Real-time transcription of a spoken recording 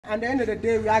at the end of the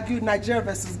day, we argued Nigeria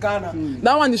versus Ghana.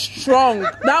 That one is strong.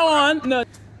 That one, no.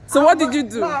 So what did you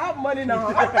do? No, I have money now.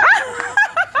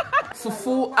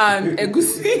 Fufu and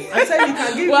egusi. I said you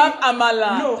can give me.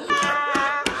 Amala. No.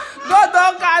 God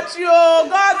don't catch you.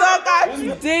 God don't catch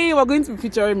you. Today we're going to be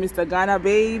featuring Mr. Ghana,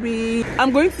 baby.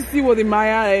 I'm going to see Wode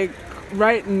Maya like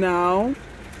right now.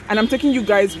 And I'm taking you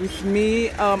guys with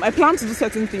me. I plan to do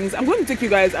certain things. I'm going to take you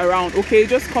guys around, okay?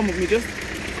 Just come with me. Just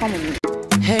come with me.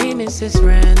 Hey, Mrs.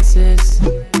 Francis.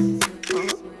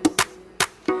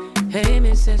 Hey,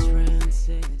 Mrs.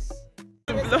 Francis.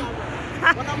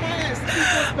 Wodemaya is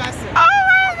people's person. Oh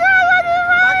my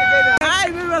God! Hi,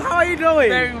 Mabel. How are you doing?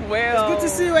 Very well. It's good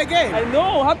to see you again. I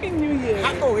know. Happy New Year.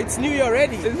 Oh, it's New Year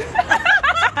already. I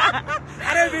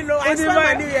don't even know. I spent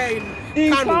my New Year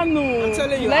in Kano. I'm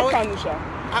telling you. Like Kano, Sha?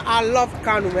 I love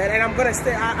Kano, man, and I'm gonna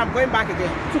stay. I'm going back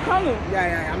again to Kano.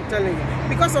 Yeah, I'm telling you.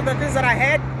 Because of the things that I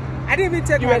had, I didn't even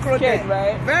take my clothes there.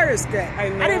 Right? Very scared. I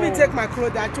didn't even take my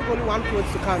clothes there. I took only one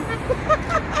clothes to Kano.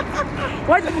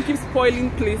 Why do people keep spoiling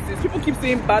places? People keep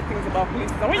saying bad things about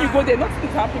places, and when you go there, nothing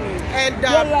is happening. And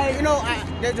like, you know,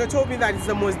 they told me that it's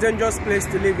the most dangerous place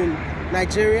to live in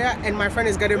Nigeria, and my friend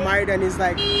is getting married, and he's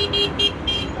like,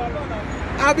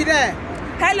 I'll be there.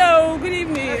 Hello, good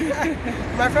evening.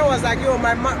 My friend was like, yo,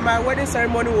 my wedding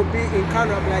ceremony will be in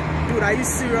Kano. I'm like, dude, are you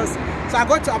serious? So I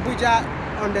got to Abuja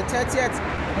on the 30th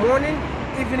morning,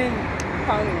 evening,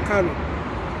 Kano.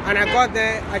 And I got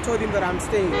there, I told him that I'm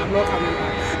staying, I'm not coming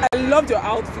back. I loved your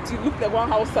outfit, you look like one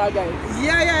Hausa guy.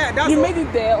 Yeah, that's you made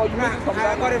it there or you made it from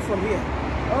I got it from here.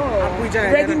 Oh,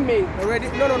 Abuja. Ready made?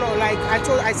 No, like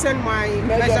I sent my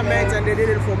measurements and they did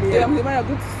it for me. Yeah, Wodemaya,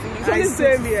 good to see you.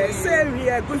 Same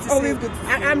here, good to see you. Good to see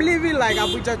I'm leaving like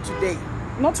Abuja today.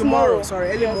 Not tomorrow. Sorry,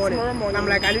 early morning. Tomorrow morning. I'm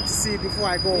like, I need to see it before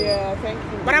I go. Yeah, thank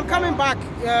you. But I'm coming back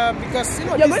because, you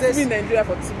know, you're going to be in Nigeria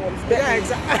for 2 months. Yeah,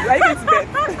 exactly. Like it's dead.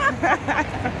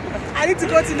 I need to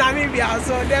go to Namibia,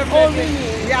 so definitely. Oh,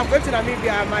 really? Yeah, I'm going to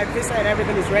Namibia. My visa and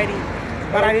everything is ready.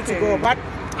 But I need to go. But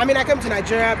I mean, I came to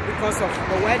Nigeria because of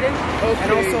the wedding. Okay.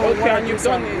 And also and you've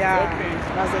done it. Yeah. Okay.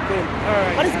 That's the thing.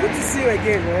 Alright. But it's good to see you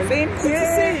again, man. Same good here. to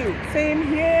see you. Same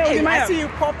here. Hey, I see you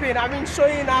popping. I've been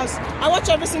showing us. I watch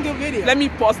every single video. Let me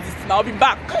pause this and I'll be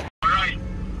back.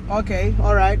 Okay.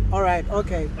 Alright.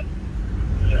 Okay.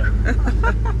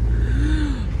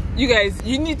 You guys,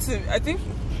 you need to, I think,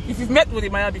 if you've met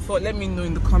Wodemaya before, let me know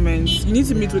in the comments. You need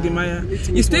to meet Wodemaya.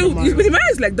 You stay with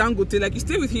Wodemaya is like Dangote. Like, you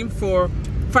stay with him for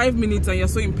 5 minutes and you're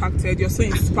so impacted, you're so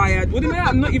inspired. Wodemaya,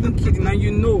 I'm not even kidding, and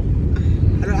you know.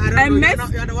 I met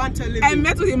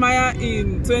Wodemaya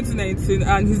in 2019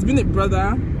 and he's been a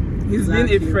brother, he's been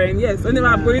a friend. Yes, whenever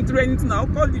I'm going through anything, I'll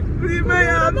call him.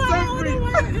 Wodemaya, I'm suffering.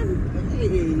 Hey,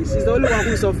 she's the only one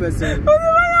who suffers.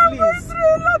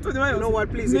 Please, you know what,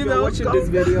 please, if you're watching this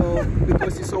video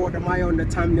because you saw Wodemaya on the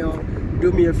thumbnail,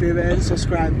 do me a favor and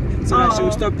subscribe so that she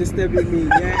will stop disturbing me.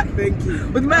 Yeah, thank you.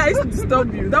 But I used to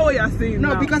disturb you. That's what you're saying.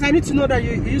 No, now. Because I need to know that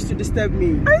you used to disturb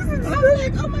me. I used to disturb you.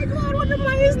 Like, oh my God,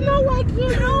 Wodemaya is not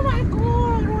working. Oh my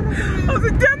God,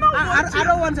 Wodemaya. I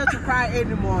don't want her to cry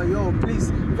anymore. Yo, please,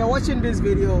 if you're watching this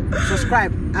video,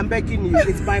 subscribe. I'm begging you.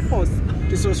 It's by force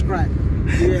to subscribe.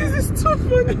 Yeah. This is too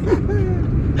funny.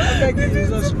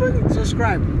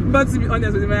 Subscribe. But to be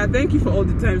honest with you, thank you for all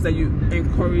the times that you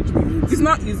encourage me. It's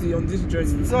not easy on this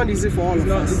journey. It's not easy for all of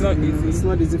us. It's not easy. It's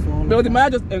not easy for all but of us. Wodemaya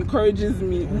just encourages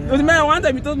me. Yeah. Wodemaya, one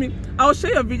time he told me, I'll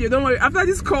share your video, don't worry. After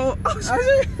this call, I'll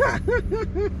share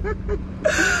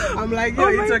I'm like,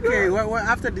 yeah, it's okay. Well,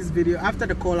 after this video, after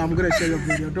the call, I'm going to share your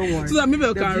video. Don't worry. So that maybe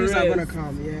the views are going to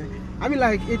come, yeah. I mean,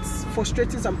 like, it's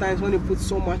frustrating sometimes when you put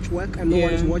so much work and no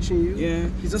one is watching you. Yeah.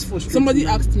 It's just frustrating. Somebody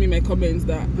asked me in my comments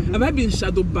that, have I been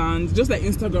shadow banned? Just like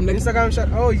Instagram. Like, Instagram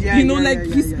shadow, oh yeah. You know,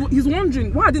 he's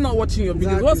wondering, why are they not watching your videos?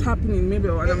 Exactly. What's happening? Maybe.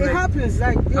 It happens.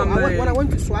 Like, yo, when I went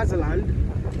to Swaziland,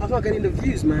 I was not getting the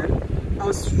views, man. I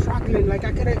was struggling. Like,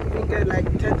 I couldn't even get like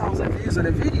 10,000 views on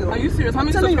a video. Are you serious? How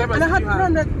many subscribers and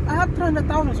I had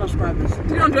 300,000 subscribers.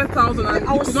 300,000 and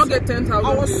you could not get 10,000.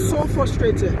 I was so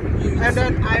frustrated. And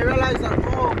then I realized that,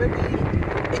 oh, maybe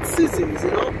it's seasons, you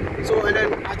know? So, and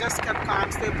then I just kept calm,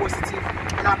 stay positive,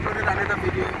 and I uploaded another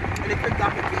video, and it picked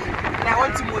up again. And I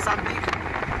went to Mozambique.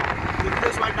 The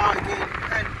videos went down again.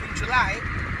 And in July,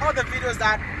 all the videos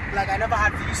that, like, I never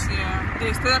had views. Yeah,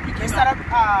 they started picking up.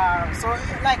 So,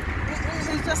 like,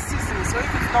 it's just seasons. So if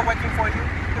it's not working for you,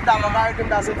 if that algorithm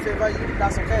doesn't favor you,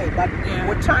 that's okay. But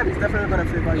with time, it's definitely going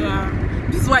to favor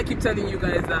you. This is why I keep telling you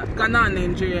guys that Ghana and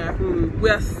Nigeria, we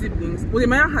are siblings.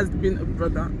 Wodemaya has been a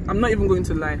brother. I'm not even going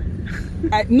to lie.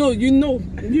 You know.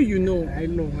 I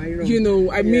know. You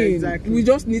know, I mean, exactly. We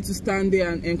just need to stand there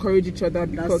and encourage each other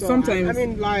because sometimes. I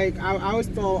mean, like, I always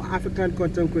tell African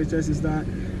content creators is that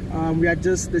We are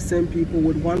just the same people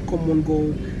with one common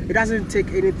goal. It doesn't take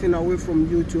anything away from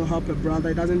you to help a brother.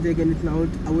 It doesn't take anything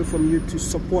away from you to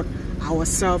support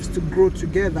ourselves, to grow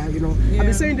together. You know, I've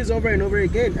been saying this over and over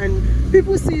again, and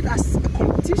people see it as a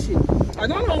competition. I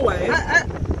don't know why.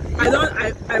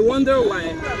 I wonder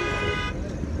why.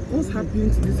 What's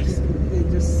happening to these people? They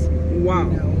just, wow.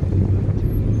 You know,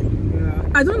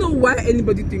 I don't know why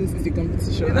anybody thinks it's a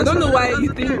competition. I don't know why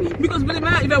you think, because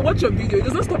if I watch your video, it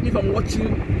doesn't stop me from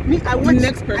watching the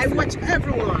next person. I watch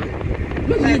everyone.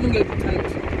 When do you even get the time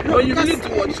to? No, or you really do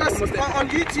watch because on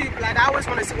YouTube, like I always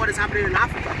want to see what is happening in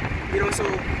Africa. You know, so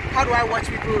how do I watch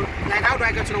people? Like how do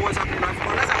I get to know what's happening in Africa?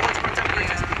 Unless I watch content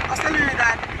creators. I was telling you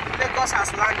that Lagos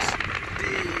has launched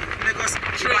the Lagos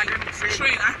train.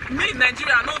 Me in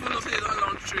Nigeria, I don't even know if they don't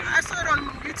launch train. I saw it on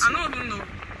YouTube. I don't even know.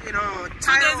 You know,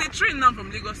 so there's a train now from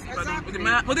Lagos to Ibadan.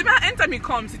 Wode Maya, anytime he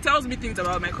comes, he tells me things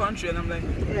about my country, and I'm like,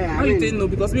 how you didn't know?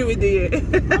 Because me, we're there.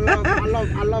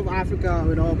 I love Africa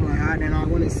with all my heart, and I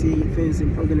want to see things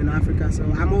improving in Africa. So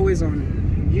I'm always on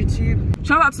YouTube.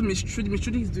 Shout out to Miss Trudy. Miss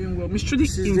Trudy is doing well. Miss Trudy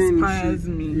inspires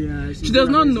me. Yeah, she does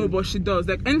not know, but she does.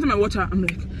 Like anytime I watch her, I'm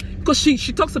like, because she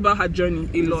talks about her journey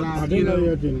a lot. Exactly. You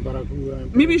know,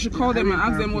 maybe you should call them and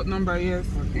ask them what number he is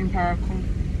in Paracon.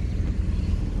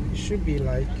 Should be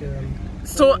like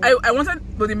so I wanted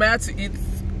Wode Maya to eat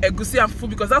egusi and fufu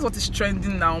because that's what is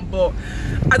trending now, but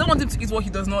I don't want him to eat what he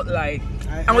does not like.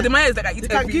 And Wode Maya is like, I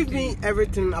eat everything. You can give me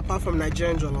everything apart from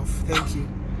Nigerian jollof. Thank you.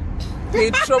 You're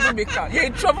a troublemaker. You're a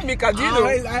troublemaker. Do you know?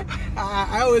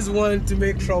 I always want to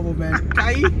make trouble, man.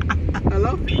 Kai,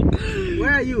 hello?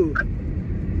 Where are you?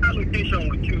 Location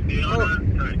with you the other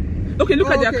time. Okay, look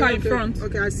at their car in front.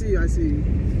 Okay, I see you.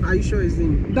 Are you sure it's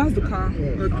in? That's the car. Yeah.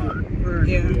 Okay. Alright.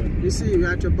 Yeah. You see,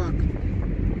 you're at your back.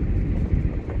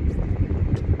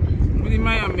 Wode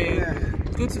Maya, man. Yeah.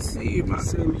 Good to see you, man.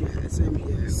 Same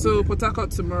here. So, Port Harcourt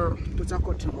tomorrow.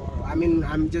 I mean,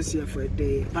 I'm just here for a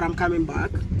day, but I'm coming back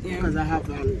because I have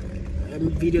a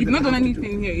video. You've not done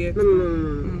anything here yet?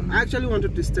 No. I actually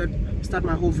wanted to start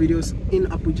my whole videos in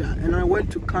Abuja, and I went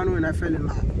to Kano and I fell in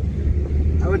love.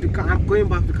 I'm going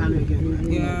back to Kano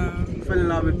again. Yeah. I fell in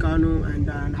love with Kano, and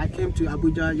I came to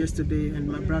Abuja yesterday, and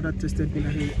my brother texted me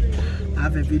that, hey, I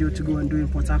have a video to go and do in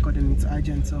Port Harcourt, and it's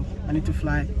urgent, so I need to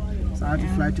fly. So I had to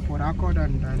fly to Port Harcourt,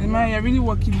 and you're really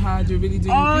working hard. You're really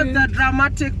doing all good. the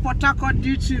dramatic Port Harcourt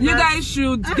duty. You guys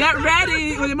should get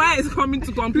ready. Wode Maya is coming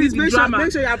to complete the drama.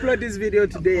 Make sure you upload this video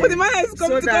today. Wode Maya is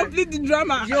coming to complete the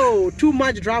drama. Yo, too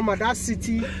much drama. That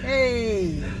city.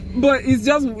 Hey. But it's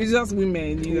just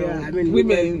women, you know. Yeah, I mean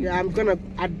women. Yeah, I'm gonna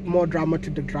add more drama to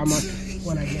the drama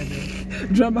when I get there.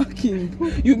 Drama king.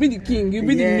 You'll be the king. You'll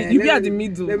be at the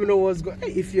middle. Let me know what's going.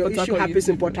 Hey, if your issue happens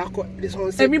in Port Harcourt, this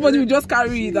one. Everybody will just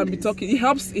carry it and be talking. It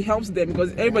helps them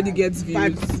because everybody gets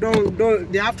views. But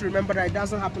don't. They have to remember that it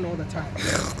doesn't happen all the time.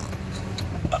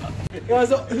 He was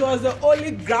the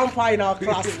only grandpa in our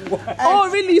class. Oh,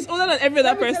 really? He's older than every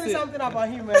other person. Let me tell you something about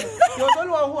him, man. He was the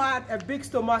only one who had a big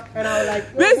stomach, and I was like,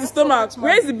 where's the stomach?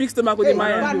 Where's the big stomach with the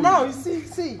Maya? But now, you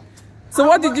see. So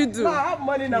what did you do? No, I have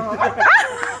money now.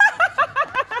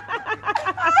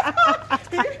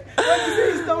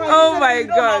 Oh my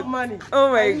God.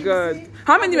 Oh my God.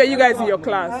 How many were you guys in your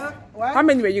class? How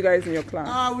many were you guys in your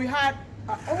class? We had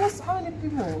almost how many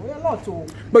people? We had a lot too.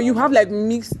 But you have like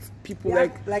mixed people,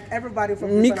 like everybody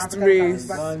from mixed race.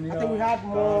 But I think we had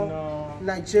more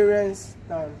Nigerians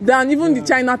than even the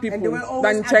China people, and they were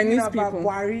always than Chinese about people.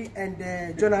 Buhari and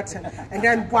Jonathan, and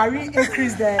then Buhari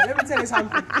increased there. Let me tell you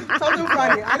something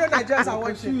funny. I know Nigerians are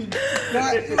watching. We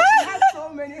had so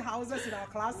many houses in our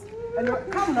class, and they were,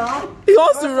 come now. He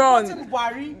wants to run.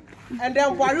 Buhari. And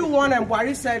then Buhari won, and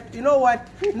Buhari said, you know what,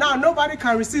 now nobody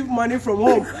can receive money from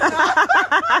home.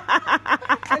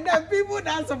 And then people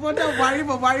that supported Buhari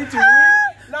for Buhari to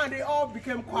win, now they all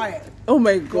became quiet. Oh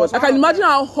my God. I can imagine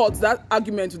how hot that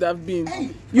argument would have been. Hey,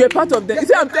 you're a part of them. You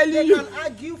see, I'm telling you. They can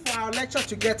argue for our lecture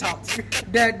to get out.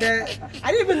 I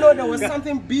didn't even know there was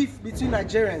something beef between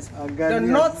Nigerians. The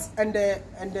North and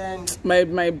then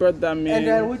my brother, man. And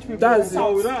then which people? That's we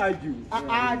don't argue.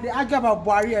 They argue about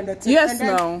Buhari and the thing. Yes, and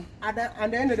then, now. At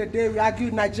the end of the day, we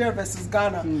argued Nigeria versus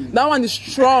Ghana. That one is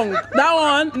strong. That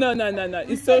one, no.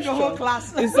 It's so strong. Whole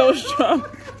class. It's so strong.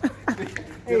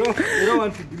 You don't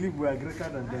want to believe we are greater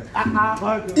than them.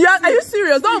 Yeah, are you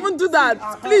serious? Don't even do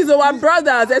that. Please, our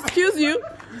brothers, excuse you.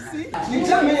 You see? You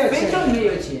tell me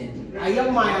your chin. I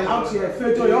am my out here.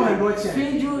 Federal, your hand watching.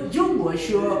 Federal, Jumbo,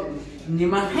 sure.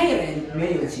 Nima Hayren,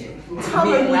 Mayo Chin. Like,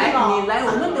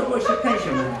 what the bush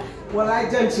pension? Well, I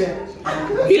don't check.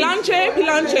 Pilanche.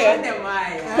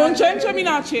 Ponchenche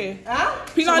minache.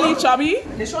 Pilani chabi.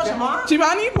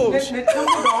 Chibani poch.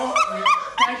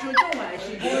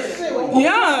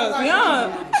 Yeah.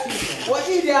 What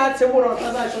is that?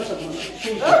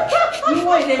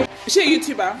 Is she a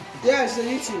YouTuber? Yeah, she's a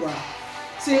YouTuber.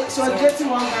 See, so I'm getting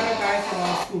one other guy from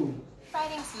our school.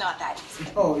 Writing's not that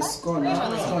easy. Oh, it's gone. It's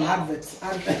gone. Adverts.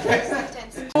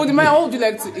 Wodemaya, what would you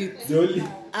like to eat?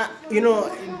 You know,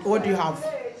 what do you have?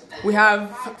 We have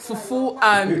fufu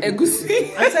and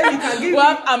egusi. I said you can give we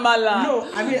have amala. No,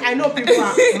 I mean, I know people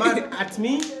are mad at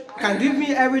me. Can give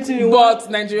me everything you want.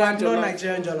 But Nigerian jollof. No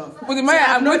Nigerian jollof. Wodemaya,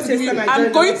 I'm going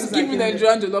to give you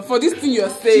Nigerian jollof for this thing you're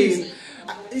saying.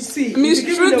 You see, Miss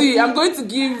Trudy, I'm going to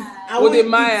give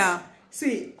Wodemaya.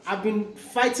 See, I've been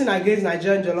fighting against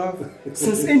Nigerian jollof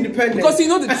since independence. Because you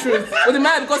know the truth.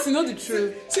 Wodemaya, because you know the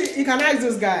truth. See, you can ask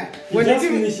this guy. When you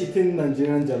finish eating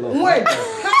Nigerian jollof. Wait.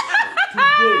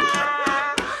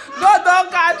 God don't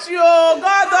catch you.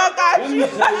 God don't catch you.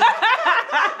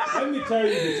 Let me tell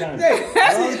you the time.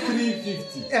 Around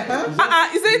 350.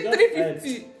 Is it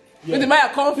 350?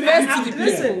 Wodemaya, confess to the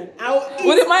Listen, I'll eat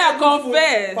Wodemaya,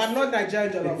 confess. but not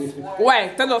Nigerian jollof. Why?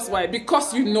 Tell us why.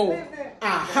 Because you know.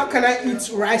 How can I eat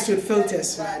rice with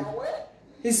filters, man?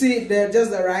 You see, they're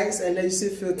just the rice, and then you see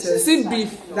filters. See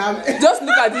beef. Just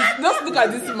look at this. Just look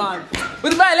at this man.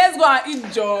 Wodemaya, let's go and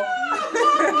eat Joe.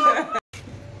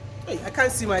 Hey, I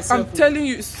can't see myself. I'm telling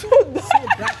you, it's so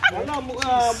dark.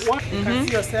 You can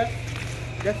see yourself.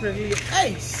 Definitely.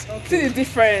 Hey, okay. See the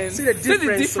difference. See the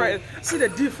difference. See the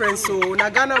difference. So,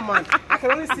 Nagana man, I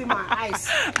can only see my eyes.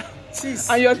 Jeez.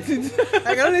 And your teeth.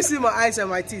 I can only see my eyes and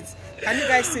my teeth. Can you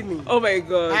guys see me? Oh my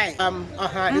god.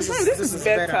 Hi. This is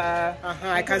better.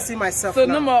 I can see myself. So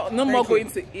now. no more going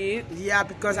to eat. Yeah,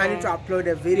 because I need to upload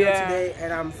a video today,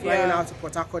 and I'm flying out to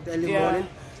Port Harcourt early morning.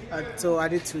 So I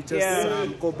need to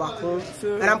just go back home,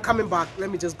 and I'm coming back. Let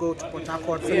me just go to Port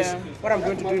Harcourt. Finish. What I'm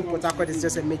going to do in Port Harcourt is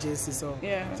just emergency, so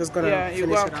just gonna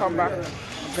finish it. Come back.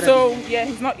 So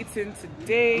he's not eating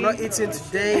today. I'm not eating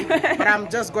today, but I'm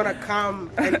just gonna come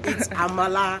and eat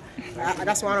amala.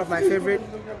 That's one of my favorite.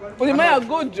 Wodemaya,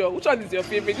 go Joe. Which one is your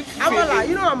favorite? Amala,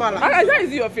 you know amala. Why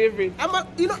is it your favorite?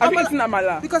 You know, have you eaten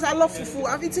amala? Because I love fufu.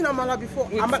 I've eaten amala before.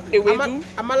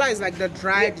 Amala is like the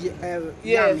dried yam,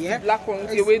 yeah? Black one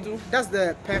with ewedu. That's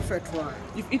the perfect one.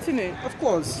 You've eaten it? Of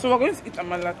course. So we're going to eat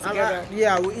amala together.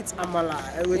 Yeah, we eat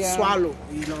amala with swallow,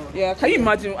 you know. Yeah, can you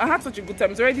imagine? I had such a good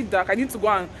time. It's already dark. I need to go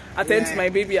and attend to my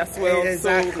baby as well.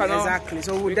 Exactly.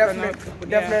 So we'll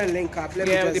definitely link up. Let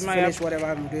me just finish whatever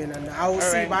I'm doing, and I will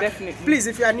see you back. Definitely. Please,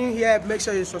 if you are new here, make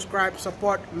sure you subscribe,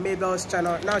 support Mabel's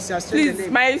channel. Now she has changed the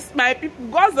name. Please, my people,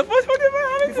 God support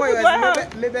Wodemaya. Before you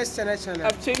was Mabel's channel.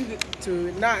 I've changed it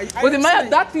to now. Wodemaya,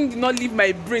 that thing did not leave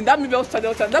my brain. That Mabel's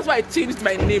channel. That's why I changed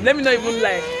my name. Let me not even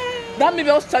lie. That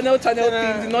Mabel's channel thing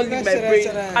did not leave my brain,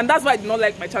 and that's why I did not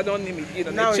like my channel name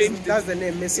again. Now that's the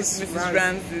name, Mrs.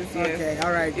 Francis. Okay,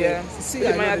 all right. Yeah. See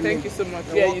Maya, thank you so much.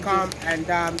 You're welcome, and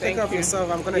take care of yourself.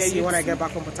 I'm gonna see you when I get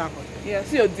back on Port Harcourt. Yeah,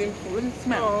 see your dimple. Let me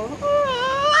smile.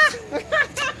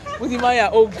 Wodemaya,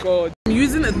 oh god. I'm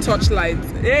using a torchlight.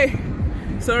 Hey,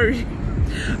 sorry.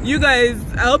 You guys,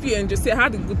 I hope you enjoyed. I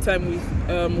had a good time with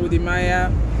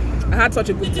Wodemaya. I had such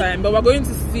a good time, but we're going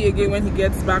to see again when he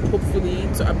gets back, hopefully,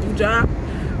 to Abuja.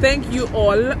 Thank you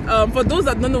all. For those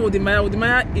that don't know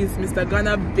Wodemaya is Mr.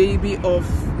 Ghana baby of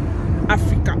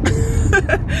Africa.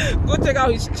 Go check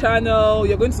out his channel.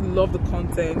 You're going to love the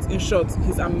content. In short,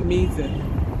 he's amazing.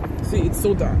 See, it's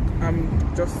so dark.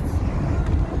 I'm just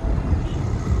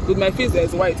with my face that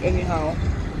is white anyhow.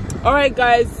 Alright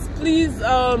guys, please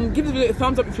give this video a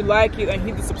thumbs up if you like it, and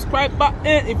hit the subscribe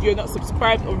button if you're not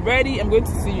subscribed already. I'm going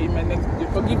to see you in my next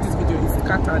video. Forgive this video, it's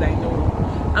scattered, I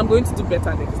know. I'm going to do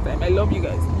better next time. I love you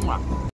guys. Mwah.